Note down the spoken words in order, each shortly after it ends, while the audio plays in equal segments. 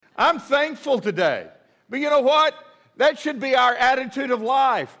I'm thankful today. But you know what? That should be our attitude of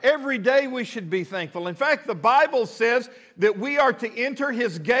life. Every day we should be thankful. In fact, the Bible says that we are to enter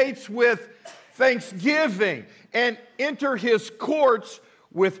His gates with thanksgiving and enter His courts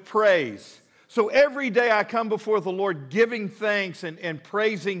with praise. So every day I come before the Lord giving thanks and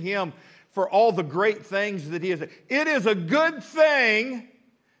praising Him for all the great things that He has. It is a good thing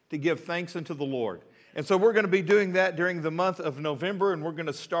to give thanks unto the Lord. And so we're going to be doing that during the month of November, and we're going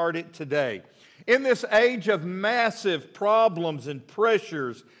to start it today. In this age of massive problems and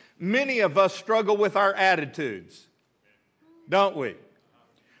pressures, many of us struggle with our attitudes, don't we?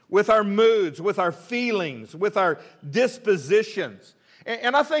 With our moods, with our feelings, with our dispositions.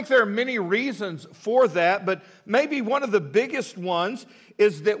 And I think there are many reasons for that, but maybe one of the biggest ones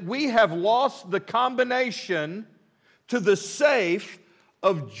is that we have lost the combination to the safe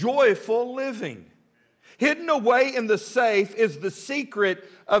of joyful living. Hidden away in the safe is the secret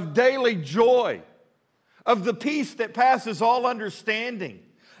of daily joy, of the peace that passes all understanding,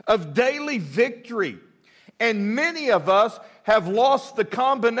 of daily victory. And many of us have lost the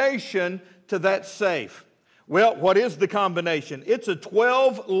combination to that safe. Well, what is the combination? It's a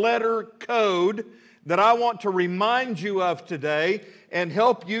 12-letter code that I want to remind you of today and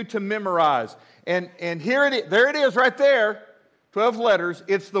help you to memorize. And here it is. There it is right there. 12 letters.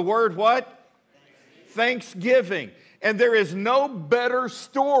 It's the word what? Thanksgiving. And there is no better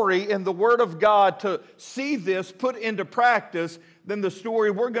story in the Word of God to see this put into practice than the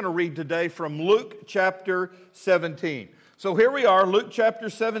story we're going to read today from Luke chapter 17. So here we are, Luke chapter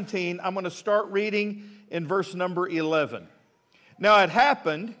 17. I'm going to start reading in verse number 11. Now it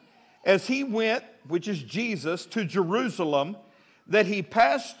happened as He went, which is Jesus, to Jerusalem, that He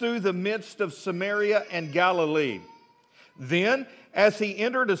passed through the midst of Samaria and Galilee. Then, as He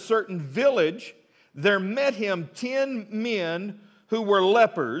entered a certain village, there met Him 10 men who were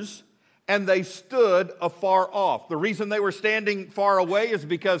lepers, and they stood afar off. The reason they were standing far away is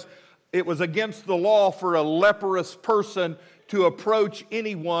because it was against the law for a leprous person to approach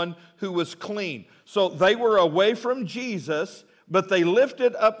anyone who was clean. So they were away from Jesus, but they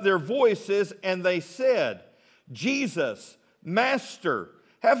lifted up their voices and they said, "Jesus, Master,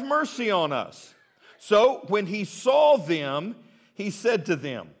 have mercy on us." So when He saw them, He said to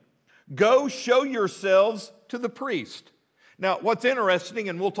them, "Go show yourselves to the priest." Now, what's interesting,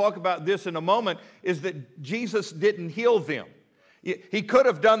 and we'll talk about this in a moment, is that Jesus didn't heal them. He could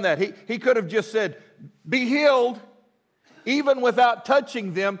have done that. He could have just said, "Be healed," even without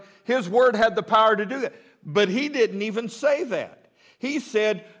touching them. His word had the power to do that. But He didn't even say that. He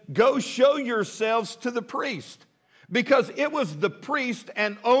said, "Go show yourselves to the priest." Because it was the priest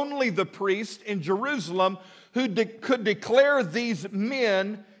and only the priest in Jerusalem who could declare these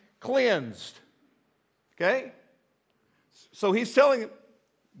men cleansed. Okay? So He's telling them,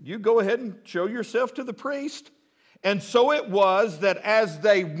 you go ahead and show yourself to the priest. And so it was that as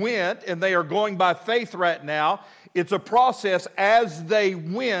they went, and they are going by faith right now, it's a process. As they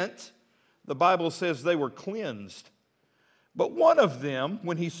went, the Bible says they were cleansed. But one of them,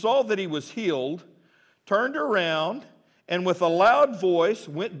 when he saw that he was healed, turned around and with a loud voice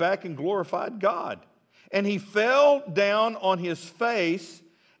went back and glorified God. And he fell down on his face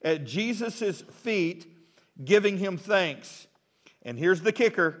at Jesus' feet, giving Him thanks. And here's the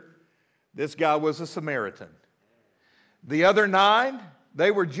kicker. This guy was a Samaritan. The other 9, they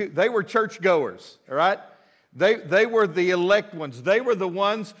were churchgoers, all right? They were the elect ones. They were the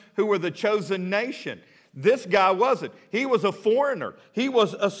ones who were the chosen nation. This guy wasn't. He was a foreigner. He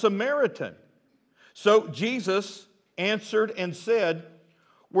was a Samaritan. So Jesus answered and said,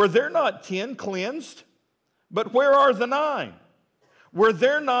 "Were there not 10 cleansed? But where are the 9? Were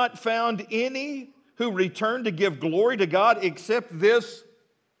there not found any who returned to give glory to God except this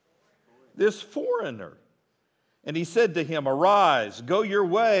foreigner?" And He said to him, "Arise, go your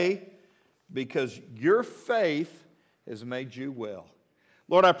way, because your faith has made you well."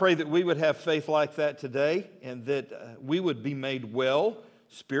 Lord, I pray that we would have faith like that today, and that we would be made well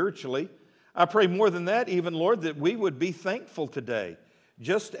spiritually. I pray more than that, even, Lord, that we would be thankful today,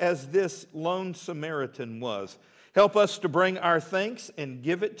 just as this lone Samaritan was. Help us to bring our thanks and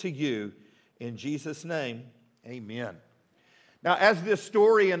give it to You. In Jesus' name, amen. Now, as this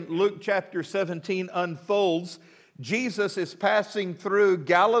story in Luke chapter 17 unfolds, Jesus is passing through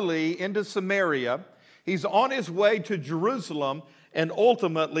Galilee into Samaria. He's on His way to Jerusalem and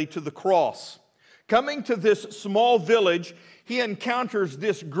ultimately to the cross. Coming to this small village, He encounters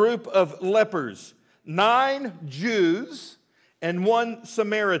this group of lepers, 9 Jews and 1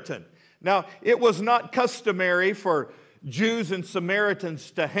 Samaritan. Now, it was not customary for Jews and Samaritans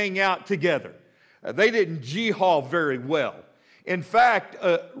to hang out together. They didn't jihad very well. In fact,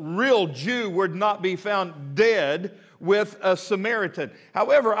 a real Jew would not be found dead with a Samaritan.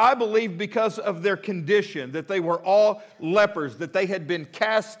 However, I believe because of their condition, that they were all lepers, that they had been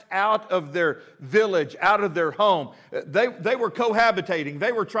cast out of their village, out of their home. They were cohabitating.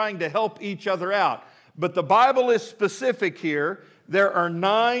 They were trying to help each other out. But the Bible is specific here. There are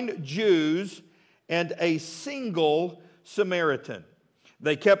 9 Jews and a single Samaritan.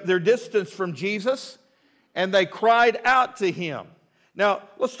 They kept their distance from Jesus, and they cried out to him. Now,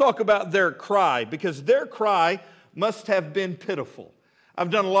 let's talk about their cry, because their cry must have been pitiful. I've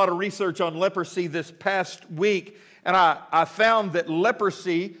done a lot of research on leprosy this past week, and I found that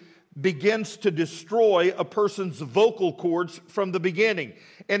leprosy begins to destroy a person's vocal cords from the beginning,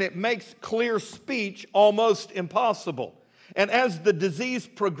 and it makes clear speech almost impossible. And as the disease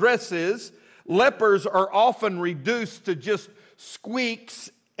progresses, lepers are often reduced to just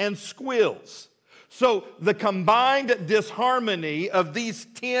squeaks and squeals. So the combined disharmony of these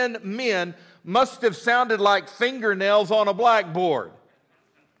 10 men must have sounded like fingernails on a blackboard.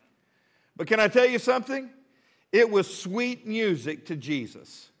 But can I tell you something? It was sweet music to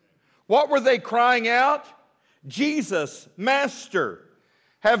Jesus. What were they crying out? Jesus, Master,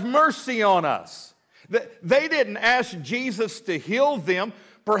 have mercy on us. They didn't ask Jesus to heal them.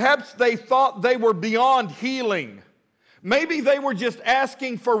 Perhaps they thought they were beyond healing. Maybe they were just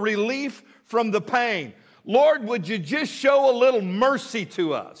asking for relief from the pain. Lord, would you just show a little mercy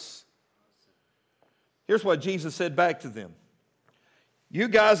to us? Here's what Jesus said back to them. You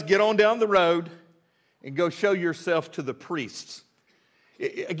guys get on down the road and go show yourself to the priests.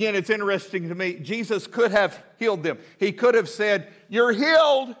 Again, it's interesting to me. Jesus could have healed them. He could have said, you're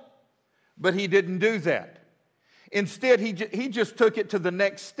healed, but he didn't do that. Instead, he just took it to the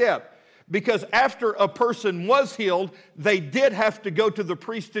next step. Because after a person was healed, they did have to go to the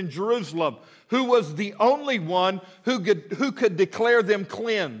priest in Jerusalem, who was the only one who could declare them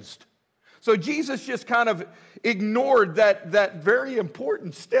cleansed. So Jesus just kind of ignored that very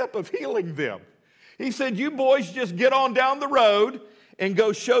important step of healing them. He said, you boys just get on down the road and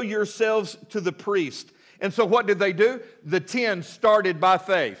go show yourselves to the priest. And so what did they do? The 10 started by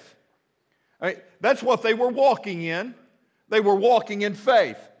faith. All right, that's what they were walking in. They were walking in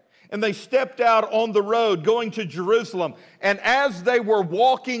faith. And they stepped out on the road going to Jerusalem. And as they were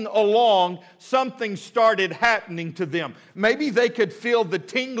walking along, something started happening to them. Maybe they could feel the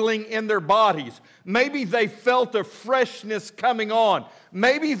tingling in their bodies. Maybe they felt a freshness coming on.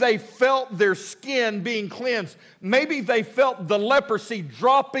 Maybe they felt their skin being cleansed. Maybe they felt the leprosy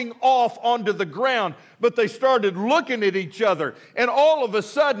dropping off onto the ground. But they started looking at each other. And all of a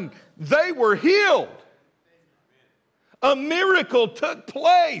sudden, they were healed. A miracle took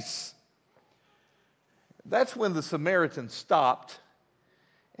place. That's when the Samaritan stopped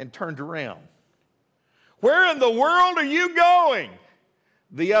and turned around. Where in the world are you going?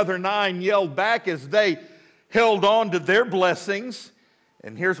 The other 9 yelled back as they held on to their blessings.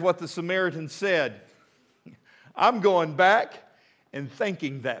 And here's what the Samaritan said. I'm going back and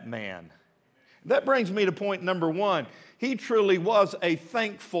thanking that man. That brings me to point number 1. He truly was a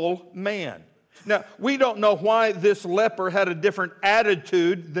thankful man. Now, we don't know why this leper had a different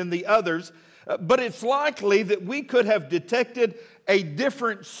attitude than the others, but it's likely that we could have detected a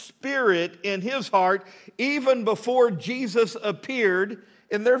different spirit in his heart even before Jesus appeared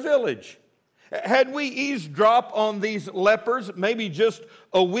in their village. Had we eavesdropped on these lepers maybe just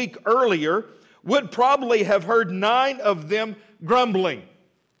a week earlier, would probably have heard 9 of them grumbling,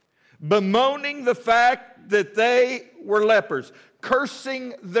 bemoaning the fact that they were lepers,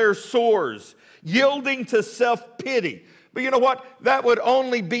 cursing their sores, yielding to self-pity. But you know what? That would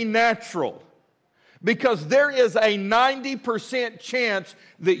only be natural. Because there is a 90% chance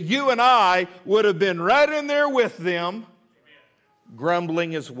that you and I would have been right in there with them,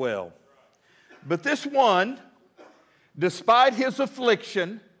 grumbling as well. But this one, despite his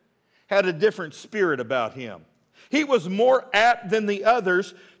affliction, had a different spirit about him. He was more apt than the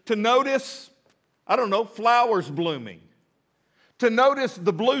others to notice, flowers blooming, to notice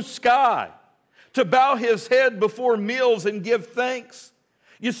the blue sky, to bow his head before meals and give thanks.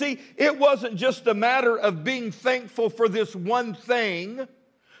 You see, it wasn't just a matter of being thankful for this one thing,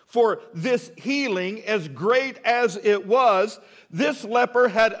 for this healing, as great as it was. This leper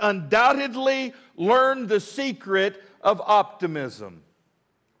had undoubtedly learned the secret of optimism,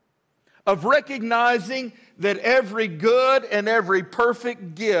 of recognizing that every good and every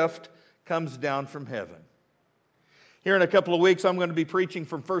perfect gift comes down from heaven. Here in a couple of weeks, I'm going to be preaching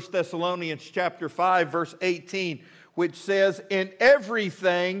from 1 Thessalonians chapter 5, verse 18, which says, in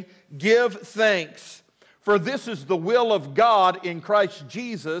everything give thanks, for this is the will of God in Christ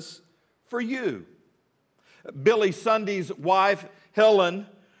Jesus for you. Billy Sunday's wife, Helen,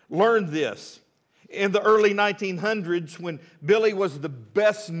 learned this. In the early 1900s, when Billy was the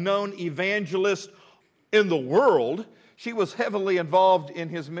best-known evangelist in the world, she was heavily involved in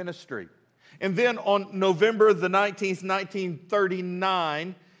his ministry. And then on November the 19th,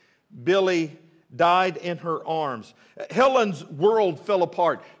 1939, Billy died in her arms. Helen's world fell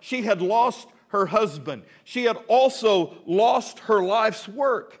apart. She had lost her husband. She had also lost her life's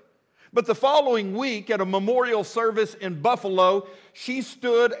work. But the following week, at a memorial service in Buffalo, she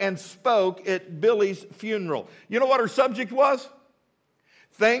stood and spoke at Billy's funeral. You know what her subject was?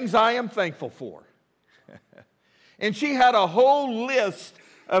 Things I am thankful for. And she had a whole list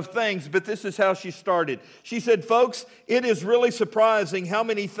of things, but this is how she started. She said, folks, it is really surprising how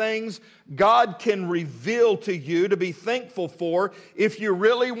many things God can reveal to you to be thankful for. If you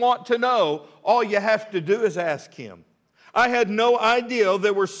really want to know, all you have to do is ask Him. I had no idea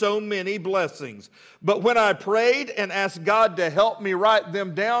there were so many blessings. But when I prayed and asked God to help me write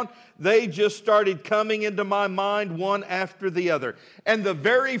them down, they just started coming into my mind one after the other. And the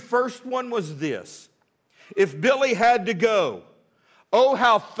very first one was this. If Billy had to go, oh,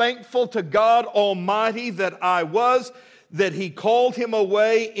 how thankful to God Almighty that I was that He called him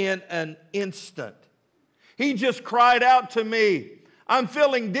away in an instant. He just cried out to me, I'm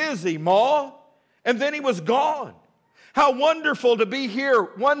feeling dizzy, Ma. And then he was gone. How wonderful to be here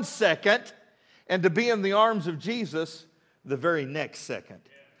 1 second and to be in the arms of Jesus the very next second.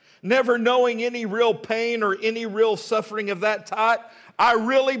 Never knowing any real pain or any real suffering of that type, I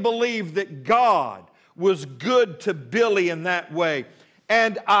really believe that God was good to Billy in that way.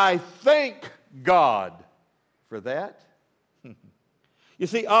 And I thank God for that. You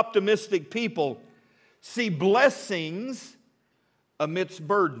see, optimistic people see blessings amidst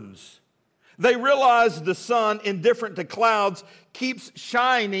burdens. They realize the sun, indifferent to clouds, keeps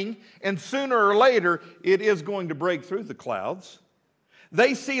shining, and sooner or later it is going to break through the clouds.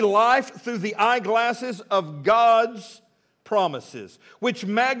 They see life through the eyeglasses of God's promises, which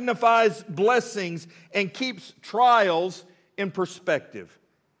magnifies blessings and keeps trials in perspective.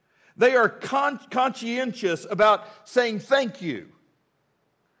 They are conscientious about saying thank you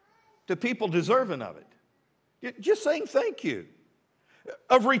to people deserving of it. Just saying thank you.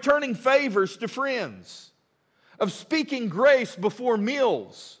 Of returning favors to friends. Of speaking grace before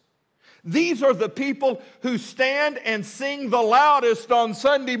meals. These are the people who stand and sing the loudest on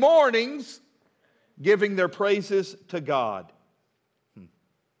Sunday mornings, giving their praises to God.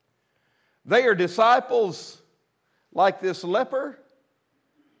 They are disciples like this leper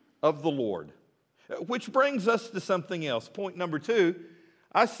of the Lord. Which brings us to something else. Point number 2,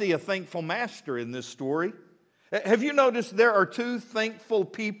 I see a thankful master in this story. Have you noticed there are 2 thankful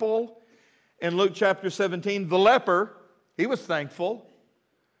people in Luke chapter 17? The leper, he was thankful,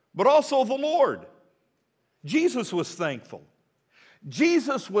 but also the Lord. Jesus was thankful.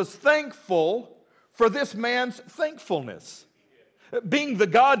 Jesus was thankful for this man's thankfulness. Being the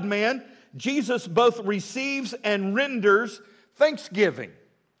God-man, Jesus both receives and renders thanksgiving.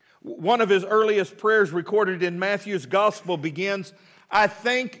 One of his earliest prayers recorded in Matthew's gospel begins, I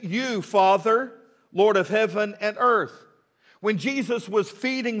thank you, Father, Lord of heaven and earth. When Jesus was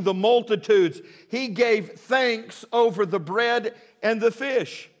feeding the multitudes, he gave thanks over the bread and the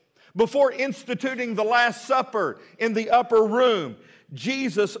fish. Before instituting the Last Supper in the upper room,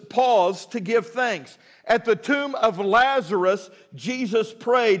 Jesus paused to give thanks. At the tomb of Lazarus, Jesus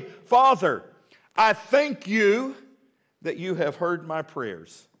prayed, Father, I thank you that you have heard my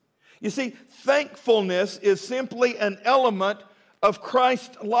prayers. You see, thankfulness is simply an element of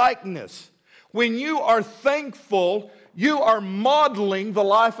Christ-likeness. When you are thankful, you are modeling the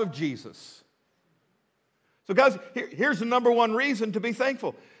life of Jesus. So guys, here's the number one reason to be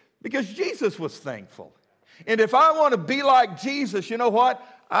thankful. Because Jesus was thankful. And if I want to be like Jesus, you know what?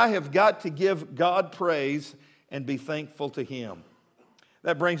 I have got to give God praise and be thankful to Him.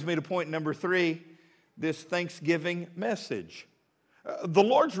 That brings me to point number 3, this Thanksgiving message. The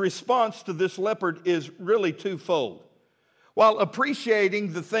Lord's response to this leper is really twofold. While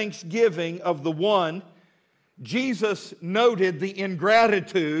appreciating the thanksgiving of the one, Jesus noted the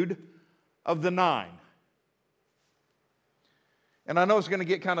ingratitude of the 9. And I know it's going to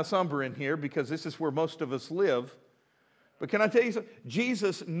get kind of somber in here because this is where most of us live. But can I tell you something?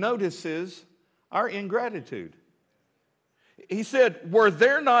 Jesus notices our ingratitude. He said, were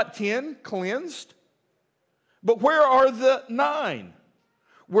there not 10 cleansed? But where are the 9?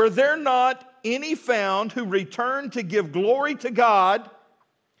 Were there not any found who returned to give glory to God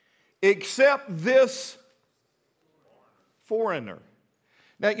except this foreigner?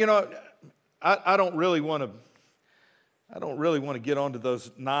 Now, you know, I don't really want to... I don't really want to get onto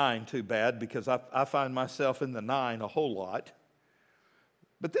those 9 too bad because I find myself in the 9 a whole lot.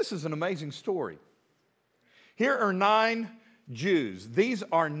 But this is an amazing story. Here are 9 Jews. These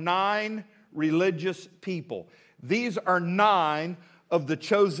are 9 religious people. These are 9 of the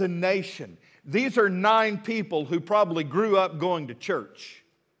chosen nation. These are 9 people who probably grew up going to church.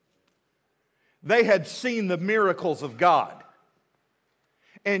 They had seen the miracles of God.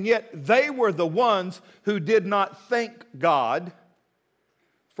 And yet they were the ones who did not thank God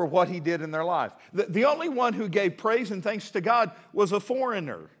for what He did in their life. The only one who gave praise and thanks to God was a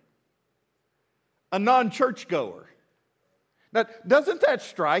foreigner, a non-churchgoer. Now, doesn't that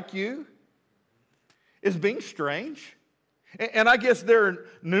strike you as being strange? And I guess there are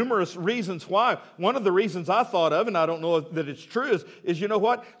numerous reasons why. One of the reasons I thought of, and I don't know that it's true, is you know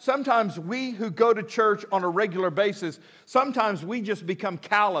what? Sometimes we who go to church on a regular basis, sometimes we just become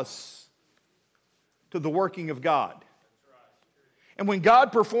callous to the working of God. And when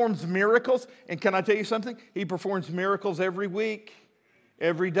God performs miracles, and can I tell you something? He performs miracles every week,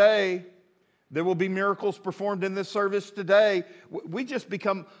 every day. There will be miracles performed in this service today. We just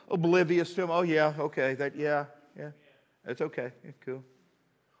become oblivious to them. Oh yeah, okay, yeah. That's okay. Yeah, cool.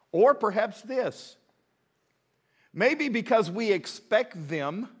 Or perhaps this. Maybe because we expect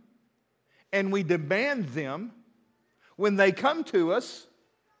them and we demand them, when they come to us,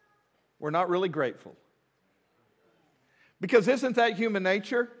 we're not really grateful. Because isn't that human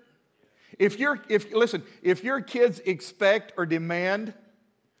nature? If your kids expect or demand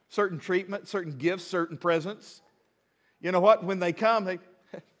certain treatment, certain gifts, certain presents, you know what? When they come,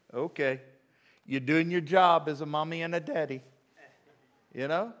 okay. You're doing your job as a mommy and a daddy, you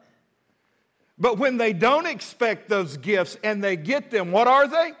know? But when they don't expect those gifts and they get them, what are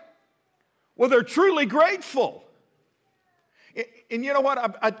they? Well, they're truly grateful. And you know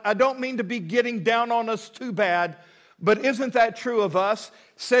what? I don't mean to be getting down on us too bad, but isn't that true of us?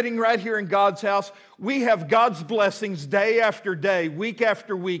 Sitting right here in God's house, we have God's blessings day after day, week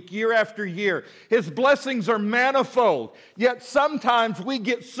after week, year after year. His blessings are manifold, yet sometimes we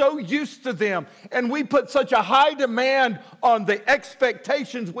get so used to them and we put such a high demand on the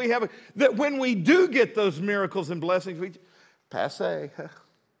expectations we have that when we do get those miracles and blessings, we passe.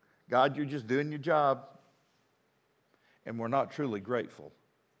 God, you're just doing your job. And we're not truly grateful.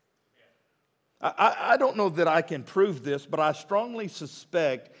 I don't know that I can prove this, but I strongly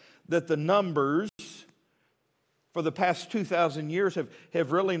suspect that the numbers for the past 2,000 years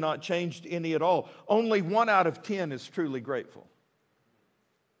have really not changed any at all. Only 1 out of 10 is truly grateful.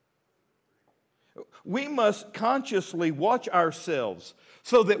 We must consciously watch ourselves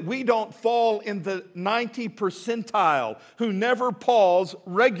so that we don't fall in the 90 percentile who never pause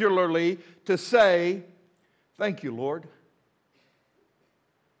regularly to say, "Thank you, Lord.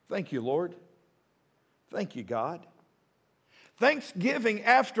 Thank you, Lord. Thank you, God." Thanksgiving,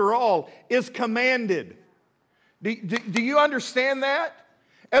 after all, is commanded. Do you understand that?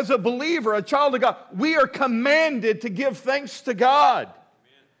 As a believer, a child of God, we are commanded to give thanks to God.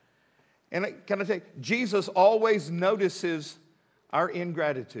 Amen. And can I say, Jesus always notices our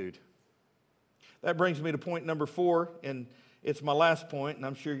ingratitude. That brings me to point number 4, and it's my last point, and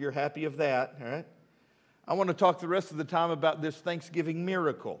I'm sure you're happy of that, all right? I want to talk the rest of the time about this Thanksgiving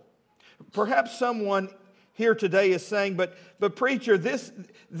miracle. Perhaps someone here today is saying, but preacher, this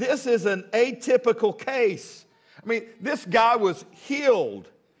is an atypical case. I mean, this guy was healed.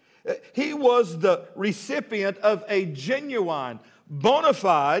 He was the recipient of a genuine, bona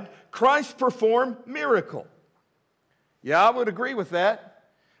fide, Christ-performed miracle. Yeah, I would agree with that.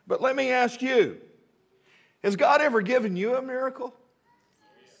 But let me ask you, has God ever given you a miracle?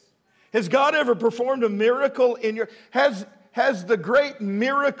 Has God ever performed a miracle in your... Has the great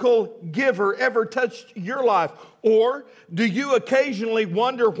miracle giver ever touched your life? Or do you occasionally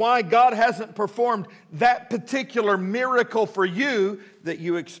wonder why God hasn't performed that particular miracle for you that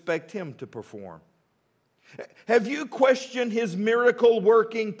you expect Him to perform? Have you questioned His miracle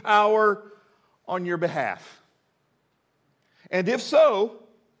working power on your behalf? And if so,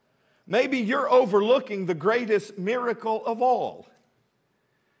 maybe you're overlooking the greatest miracle of all.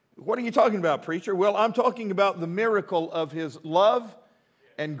 What are you talking about, preacher? Well, I'm talking about the miracle of His love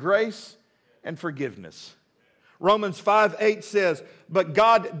and grace and forgiveness. Romans 5:8 says, "But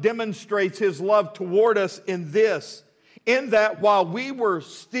God demonstrates His love toward us in this, in that while we were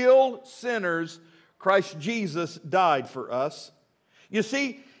still sinners, Christ Jesus died for us." You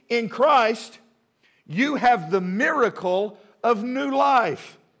see, in Christ, you have the miracle of new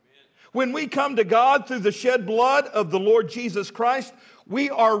life. When we come to God through the shed blood of the Lord Jesus Christ, we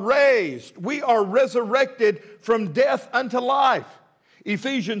are raised, we are resurrected from death unto life.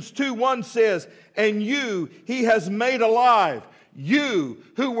 Ephesians 2:1 says, and you he has made alive, you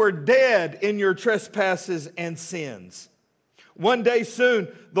who were dead in your trespasses and sins. One day soon,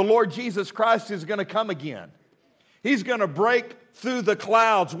 the Lord Jesus Christ is going to come again. He's going to break through the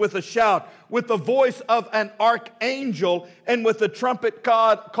clouds with a shout, with the voice of an archangel, and with the trumpet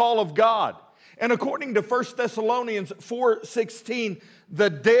call of God. And according to 1 Thessalonians 4:16, the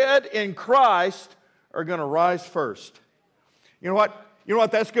dead in Christ are going to rise first. You know what? You know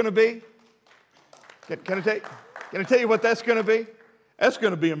what that's going to be? Can I tell you what that's going to be? That's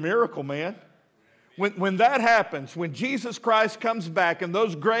going to be a miracle, man. When that happens, when Jesus Christ comes back and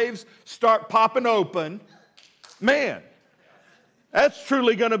those graves start popping open, man, that's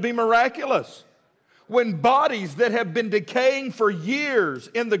truly going to be miraculous. When bodies that have been decaying for years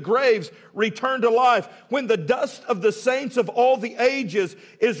in the graves return to life, when the dust of the saints of all the ages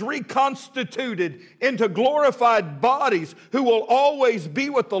is reconstituted into glorified bodies who will always be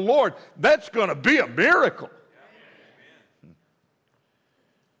with the Lord, that's going to be a miracle.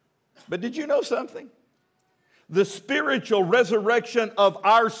 But did you know something? The spiritual resurrection of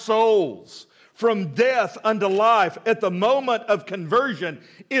our souls from death unto life at the moment of conversion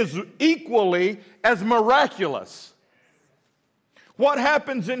is equally as miraculous. What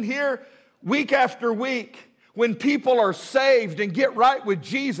happens in here week after week when people are saved and get right with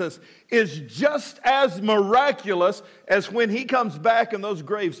Jesus is just as miraculous as when He comes back and those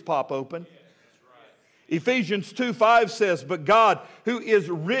graves pop open. Ephesians 2:5 says, but God, who is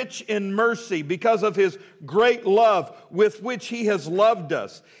rich in mercy because of His great love with which He has loved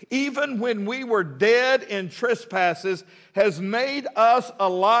us, even when we were dead in trespasses, has made us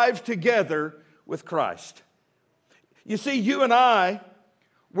alive together with Christ. You see, you and I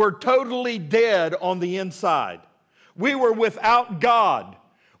were totally dead on the inside. We were without God.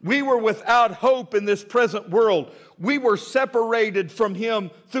 We were without hope in this present world. We were separated from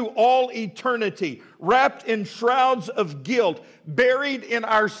Him through all eternity, wrapped in shrouds of guilt, buried in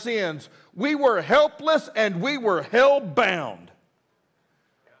our sins. We were helpless and we were hell-bound.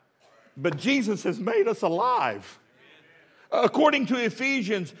 But Jesus has made us alive. According to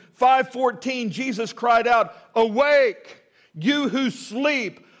Ephesians 5:14, Jesus cried out, awake, you who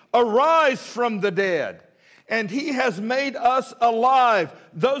sleep, arise from the dead. And He has made us alive,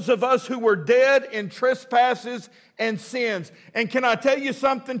 those of us who were dead in trespasses and sins. And can I tell you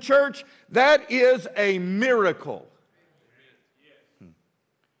something, church? That is a miracle.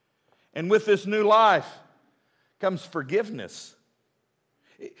 And with this new life comes forgiveness.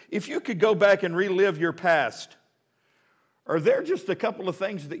 If you could go back and relive your past, are there just a couple of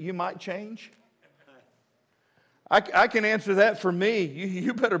things that you might change? I can answer that for me.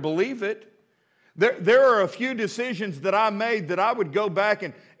 You better believe it. There are a few decisions that I made that I would go back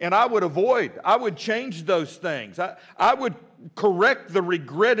and I would avoid. I would change those things. I would correct the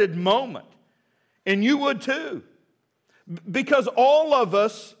regretted moment. And you would too. Because all of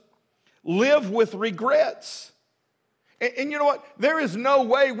us live with regrets. And you know what? There is no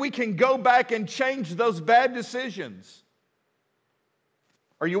way we can go back and change those bad decisions.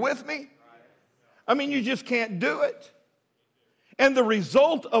 Are you with me? I mean, you just can't do it. And the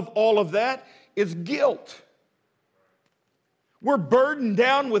result of all of that is guilt. We're burdened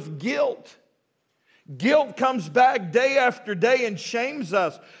down with guilt. Guilt comes back day after day and shames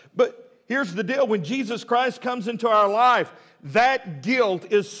us. But here's the deal. When Jesus Christ comes into our life, that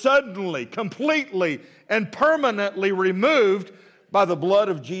guilt is suddenly, completely, and permanently removed by the blood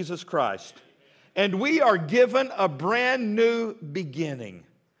of Jesus Christ. And we are given a brand new beginning.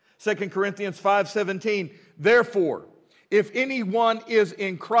 2 Corinthians 5:17, therefore, if anyone is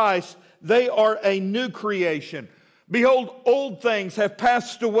in Christ, they are a new creation. Behold, old things have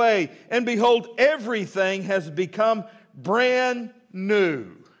passed away, and behold, everything has become brand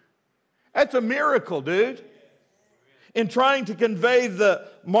new. That's a miracle, dude. In trying to convey the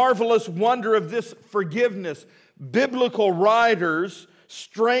marvelous wonder of this forgiveness, biblical writers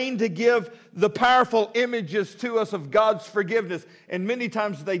strain to give the powerful images to us of God's forgiveness. And many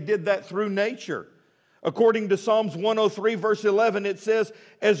times they did that through nature. According to Psalms 103, verse 11, it says,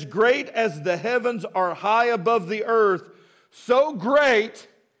 as great as the heavens are high above the earth, so great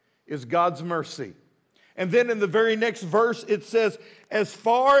is God's mercy. And then in the very next verse, it says, as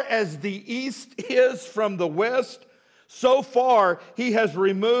far as the east is from the west, so far He has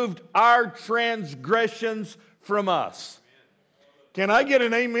removed our transgressions from us. Can I get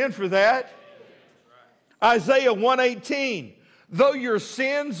an amen for that? Isaiah 1:18, though your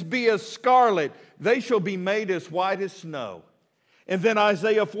sins be as scarlet, they shall be made as white as snow. And then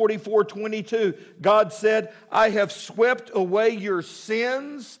Isaiah 44:22, God said, I have swept away your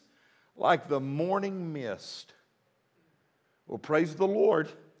sins like the morning mist. Well, praise the Lord.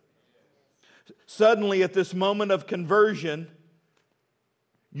 Suddenly, at this moment of conversion,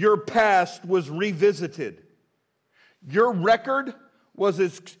 your past was revisited. Your record was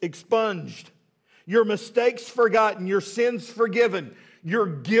expunged. Your mistakes forgotten. Your sins forgiven. Your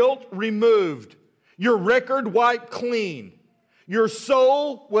guilt removed. Your record wiped clean. Your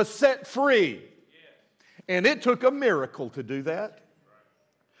soul was set free. And it took a miracle to do that.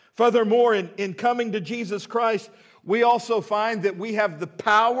 Furthermore, in coming to Jesus Christ, we also find that we have the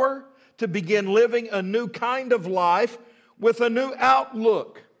power to begin living a new kind of life with a new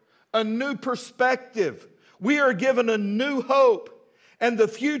outlook, a new perspective. We are given a new hope, and the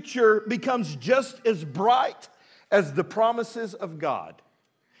future becomes just as bright as the promises of God.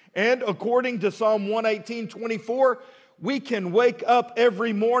 And according to Psalm 118:24, we can wake up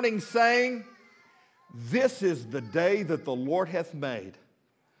every morning saying, "This is the day that the Lord hath made.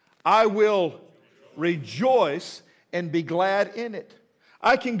 I will rejoice and be glad in it."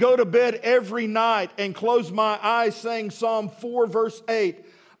 I can go to bed every night and close my eyes saying Psalm 4 verse 8,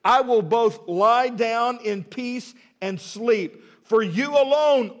 "I will both lie down in peace and sleep. For you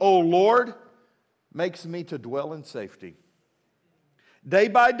alone, O Lord, makes me to dwell in safety." Day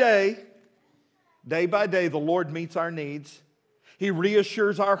by day, the Lord meets our needs. He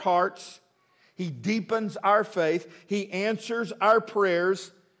reassures our hearts. He deepens our faith. He answers our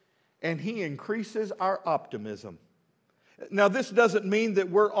prayers. And He increases our optimism. Now, this doesn't mean that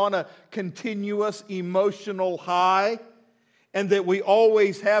we're on a continuous emotional high and that we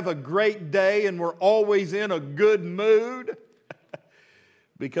always have a great day and we're always in a good mood,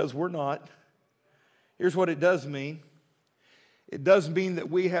 because we're not. Here's what it does mean. It does mean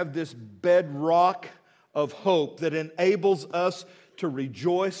that we have this bedrock of hope that enables us to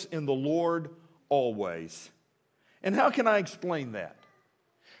rejoice in the Lord always. And how can I explain that?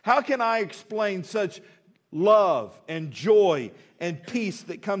 How can I explain such love and joy and peace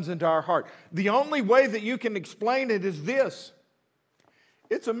that comes into our heart? The only way that you can explain it is this: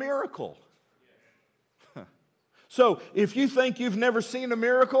 it's a miracle. So if you think you've never seen a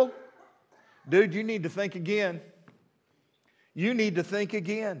miracle, dude, you need to think again. You need to think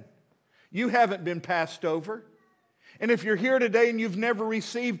again. You haven't been passed over. And if you're here today and you've never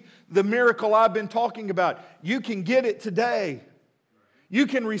received the miracle I've been talking about, you can get it today. You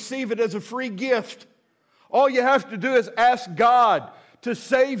can receive it as a free gift. All you have to do is ask God to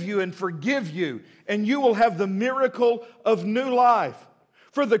save you and forgive you, and you will have the miracle of new life.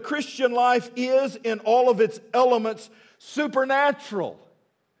 For the Christian life is, in all of its elements, supernatural.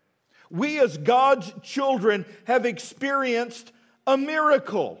 We as God's children have experienced a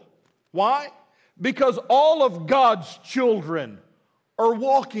miracle. Why? Because all of God's children are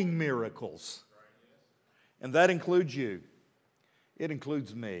walking miracles. And that includes you. It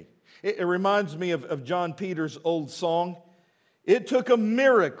includes me. It reminds me of John Peter's old song. It took a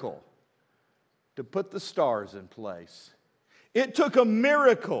miracle to put the stars in place. It took a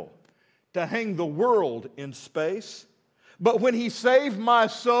miracle to hang the world in space. But when He saved my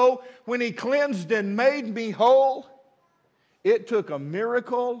soul, when He cleansed and made me whole, it took a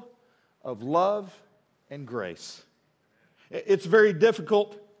miracle of love and grace. It's very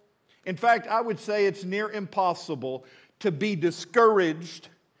difficult. In fact, I would say it's near impossible to be discouraged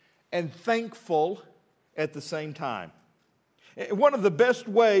and thankful at the same time. One of the best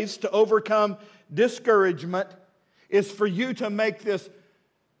ways to overcome discouragement is for you to make this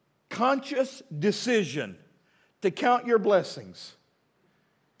conscious decision to count your blessings.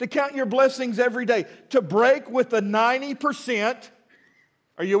 To count your blessings every day. To break with the 90%.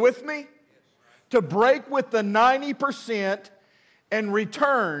 Are you with me? To break with the 90% and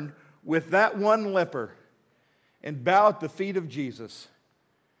return with that one leper and bow at the feet of Jesus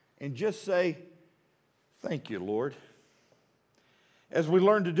and just say, "Thank you, Lord." As we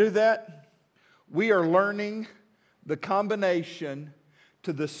learn to do that, we are learning the combination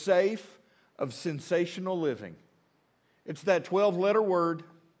to the safe of sensational living. It's that 12-letter word,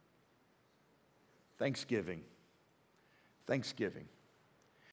 thanksgiving. Thanksgiving.